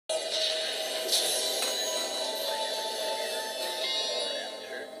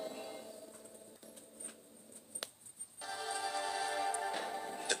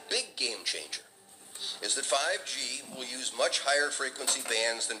game changer is that 5G will use much higher frequency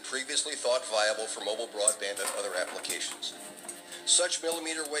bands than previously thought viable for mobile broadband and other applications. Such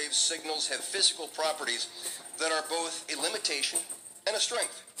millimeter wave signals have physical properties that are both a limitation and a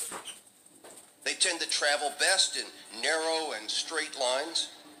strength. They tend to travel best in narrow and straight lines,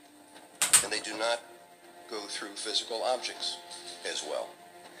 and they do not go through physical objects as well.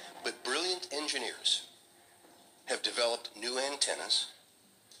 But brilliant engineers have developed new antennas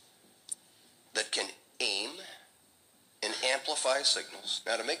that can aim and amplify signals.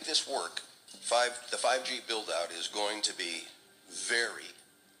 Now, to make this work, the 5G build-out is going to be very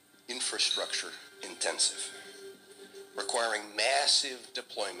infrastructure intensive, requiring massive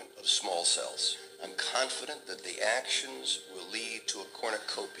deployment of small cells. I'm confident that the actions will lead to a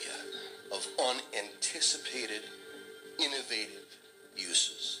cornucopia of unanticipated, innovative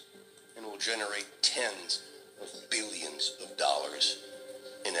uses and will generate tens of billions of dollars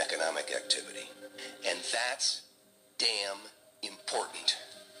in economic activity. And that's damn important,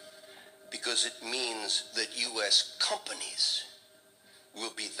 because it means that U.S. companies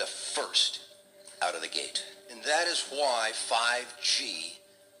will be the first out of the gate. And that is why 5G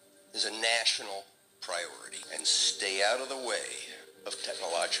is a national priority. And stay out of the way of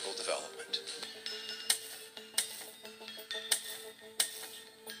technological development.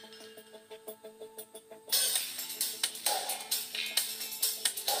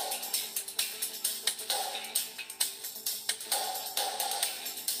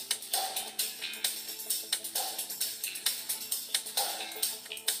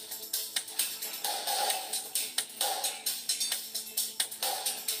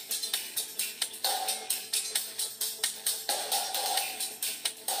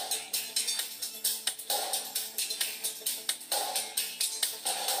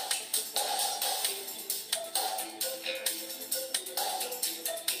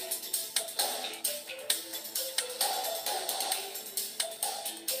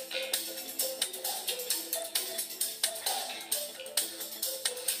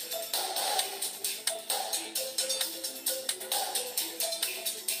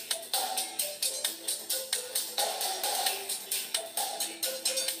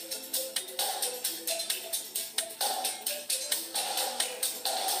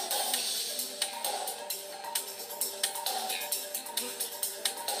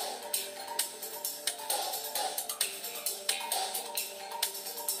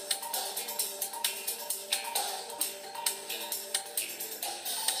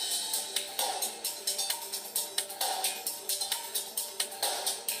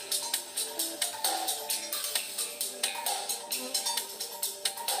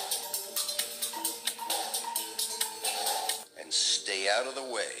 Stay out of the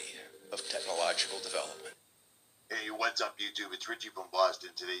way of technological development. Hey, what's up, YouTube? It's Richie from Boston.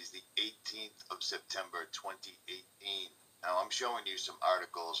 Today's the 18th of September, 2018. Now, I'm showing you some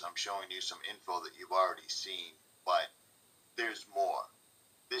articles. I'm showing you some info that you've already seen, but there's more.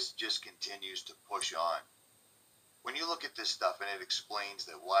 This just continues to push on. When you look at this stuff and it explains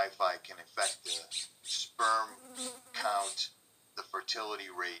that Wi-Fi can affect the sperm count, the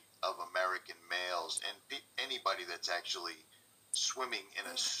fertility rate of American males, and anybody that's actually swimming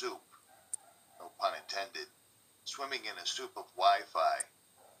in a soup, no pun intended, swimming in a soup of Wi-Fi,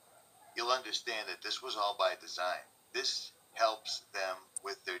 you'll understand that this was all by design. This helps them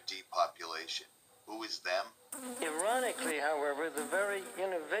with their depopulation. Who is them? Ironically, however, the very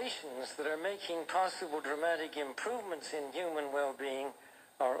innovations that are making possible dramatic improvements in human well-being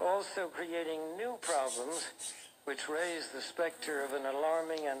are also creating new problems which raise the specter of an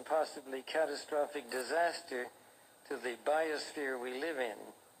alarming and possibly catastrophic disaster to the biosphere we live in.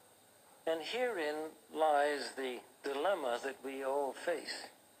 And herein lies the dilemma that we all face.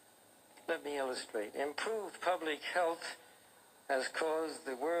 Let me illustrate. Improved public health has caused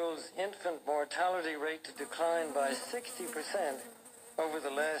the world's infant mortality rate to decline by 60% over the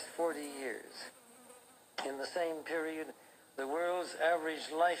last 40 years. In the same period, the world's average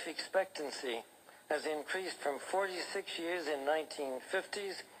life expectancy has increased from 46 years in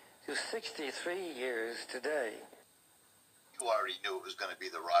 1950s to 63 years today. You already knew it was going to be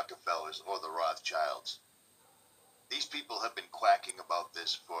the Rockefellers or the Rothschilds. These people have been quacking about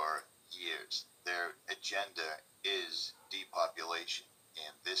this for years. Their agenda is depopulation,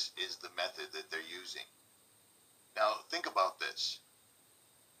 and this is the method that they're using. Now, think about this.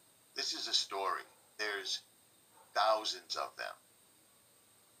 This is a story. There's thousands of them.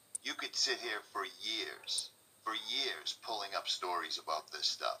 You could sit here for years pulling up stories about this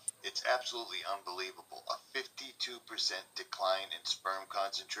stuff. It's absolutely unbelievable. A 52% decline in sperm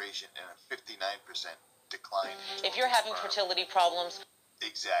concentration and a 59% decline in if you're having sperm. fertility problems.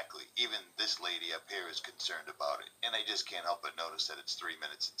 Exactly. Even this lady up here is concerned about it. And I just can't help but notice that it's 3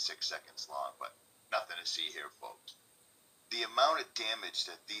 minutes and 6 seconds long, but nothing to see here, folks. The amount of damage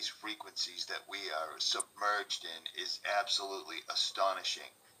that these frequencies that we are submerged in is absolutely astonishing.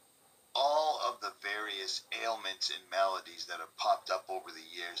 All of the various ailments and maladies that have popped up over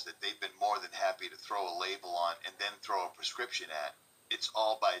the years that they've been more than happy to throw a label on and then throw a prescription at, it's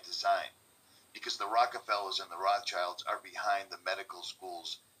all by design. Because the Rockefellers and the Rothschilds are behind the medical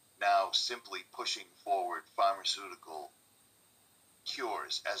schools now simply pushing forward pharmaceutical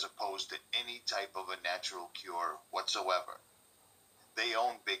cures as opposed to any type of a natural cure whatsoever. They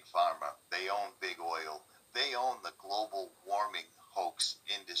own big pharma, they own big oil, they own the global warming hoax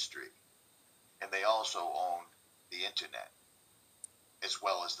industry, and they also own the internet as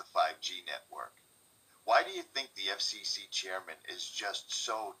well as the 5G network. Why do you think the FCC chairman is just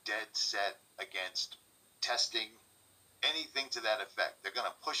so dead set against testing anything to that effect? They're going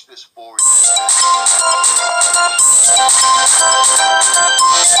to push this forward.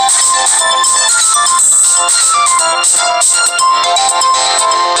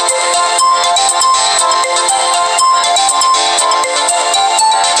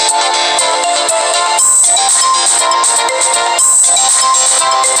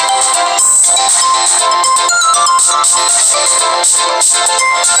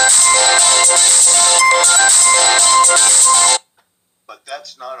 But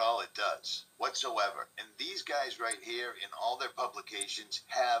that's not all it does whatsoever. And these guys right here in all their publications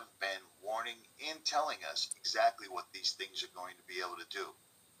have been warning and telling us exactly what these things are going to be able to do.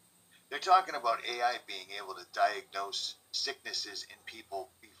 They're talking about AI being able to diagnose sicknesses in people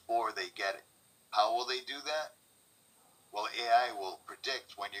before they get it. How will they do that? Well, AI will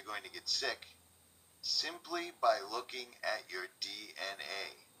predict when you're going to get sick simply by looking at your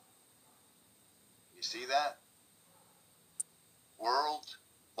DNA. You see that?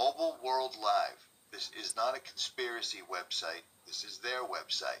 Mobile World Live. This is not a conspiracy website. This is their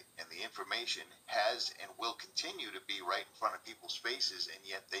website. And the information has and will continue to be right in front of people's faces, and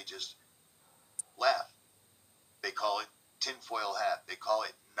yet they just laugh. They call it tinfoil hat. They call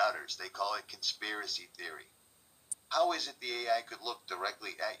it nutters. They call it conspiracy theory. How is it the AI could look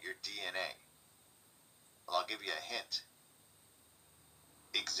directly at your DNA? Well, I'll give you a hint.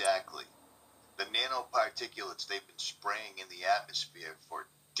 Exactly. The nanoparticulates they've been spraying in the atmosphere for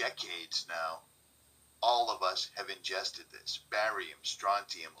decades now, all of us have ingested this. Barium,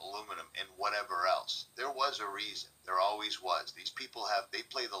 strontium, aluminum, and whatever else. There was a reason. There always was. These people they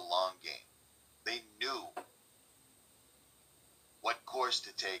play the long game. They knew what course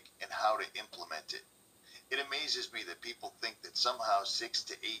to take and how to implement it. It amazes me that people think that somehow 6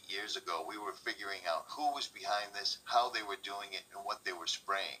 to 8 years ago we were figuring out who was behind this, how they were doing it, and what they were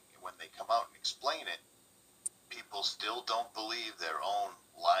spraying. And when they come out and explain it, people still don't believe their own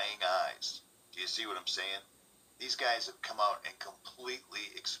lying eyes. Do you see what I'm saying? These guys have come out and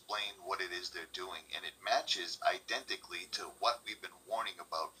completely explained what it is they're doing, and it matches identically to what we've been warning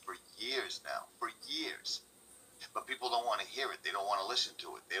about for years now, for years. But people don't want to hear it. They don't want to listen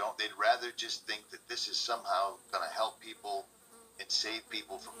to it. They'd rather just think that this is somehow going to help people and save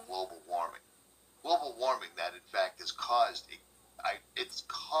people from global warming. Global warming that in fact is it's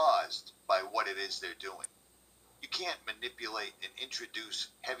caused by what it is they're doing. You can't manipulate and introduce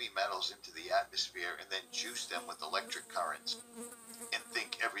heavy metals into the atmosphere and then juice them with electric currents and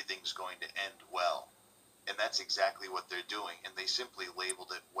think everything's going to end well. And that's exactly what they're doing. And they simply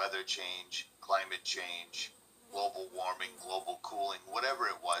labeled it weather change, climate change, global warming, global cooling, whatever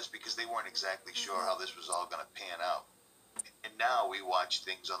it was, because they weren't exactly sure how this was all going to pan out. And now we watch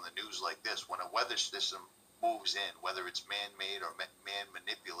things on the news like this. When a weather system moves in, whether it's man-made or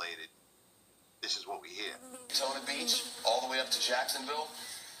man-manipulated, this is what we hear. Daytona Beach, all the way up to Jacksonville.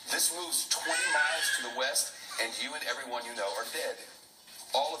 This moves 20 miles to the west, and you and everyone you know are dead.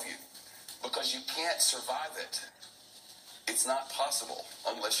 All of you. Because you can't survive it. It's not possible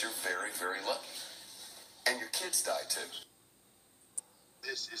unless you're very, very lucky. And your kids die too.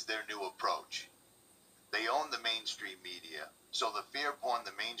 This is their new approach. They own the mainstream media, so the fear porn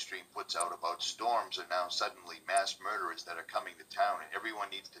the mainstream puts out about storms are now suddenly mass murderers that are coming to town and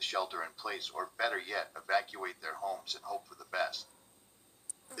everyone needs to shelter in place, or better yet, evacuate their homes and hope for the best.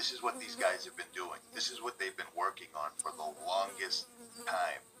 This is what these guys have been doing. This is what they've been working on for the longest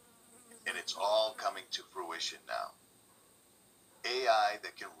time. And it's all coming to fruition now. AI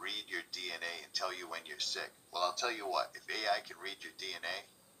that can read your DNA and tell you when you're sick. Well, I'll tell you what, if AI can read your DNA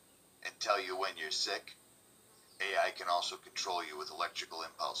and tell you when you're sick, AI can also control you with electrical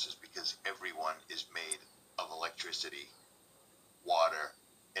impulses, because everyone is made of electricity, water,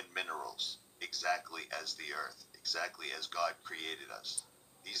 and minerals, exactly as the earth, exactly as God created us.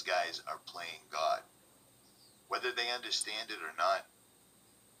 These guys are playing God. Whether they understand it or not,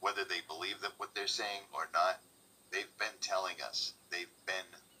 whether they believe that what they're saying or not, they've been telling us, they've been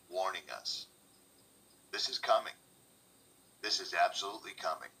warning us. This is coming. This is absolutely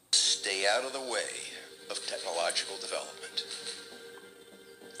coming. Stay out of the way of technological development.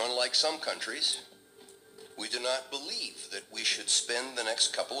 Unlike some countries, we do not believe that we should spend the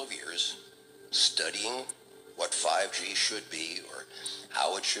next couple of years studying what 5G should be or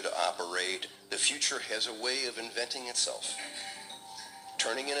how it should operate. The future has a way of inventing itself.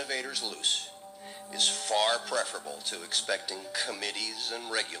 Turning innovators loose is far preferable to expecting committees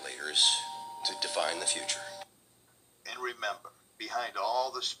and regulators to define the future. And remember, behind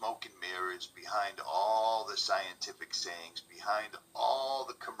all the smoke and mirrors, behind all the scientific sayings, behind all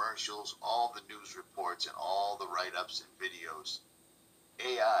the commercials, all the news reports, and all the write-ups and videos,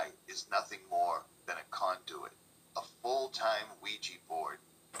 AI is nothing more than a conduit, a full-time Ouija board,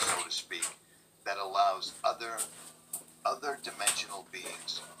 so to speak, that allows other dimensional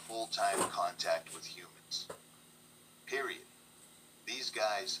beings full-time contact with humans. Period. These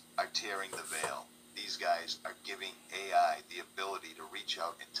guys are tearing the veil. These guys are giving AI the ability to reach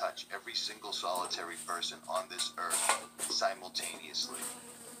out and touch every single solitary person on this earth simultaneously.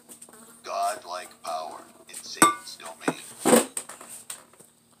 God-like power in Satan's domain.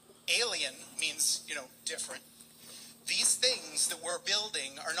 Alien means, different. These things that we're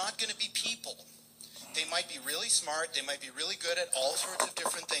building are not going to be people. They might be really smart, they might be really good at all sorts of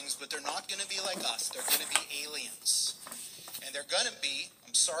different things, but they're not going to be like us. They're going to be aliens. And they're going to be,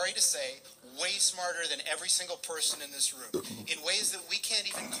 I'm sorry to say, way smarter than every single person in this room, in ways that we can't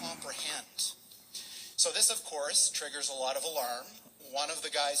even comprehend. So this, of course, triggers a lot of alarm. One of the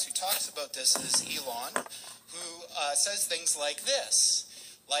guys who talks about this is Elon, who says things like this,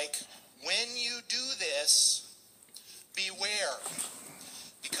 like, when you do this, beware.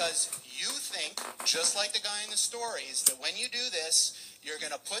 Because you think, just like the guy in the stories, that when you do this, you're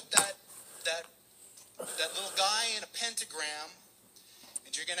going to put that little guy in a pentagram,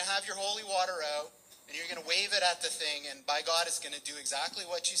 and you're going to have your holy water out, and you're going to wave it at the thing, and by God, it's going to do exactly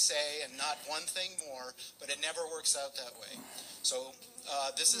what you say, and not one thing more. But it never works out that way. So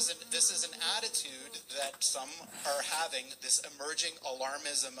this is an attitude that some are having, this emerging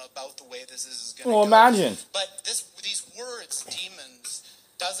alarmism about the way this is going to go. Well, imagine. But these words, demons,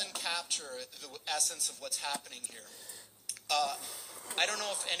 doesn't capture the essence of what's happening here. I don't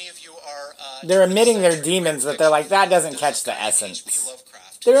know if any of you are... They're admitting they're demons, but they're like, that doesn't catch the essence. H.P.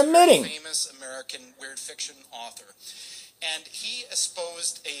 Lovecraft. They're He's a very admitting. famous American weird fiction author. And he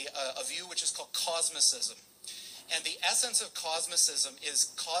espoused a view which is called cosmicism. And the essence of cosmicism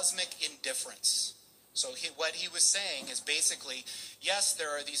is cosmic indifference. So what he was saying is basically, yes, there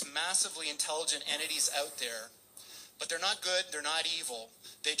are these massively intelligent entities out there, but they're not good, they're not evil.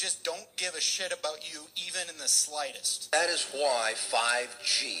 They just don't give a shit about you even in the slightest. That is why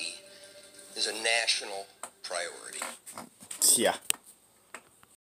 5G is a national priority. Yeah.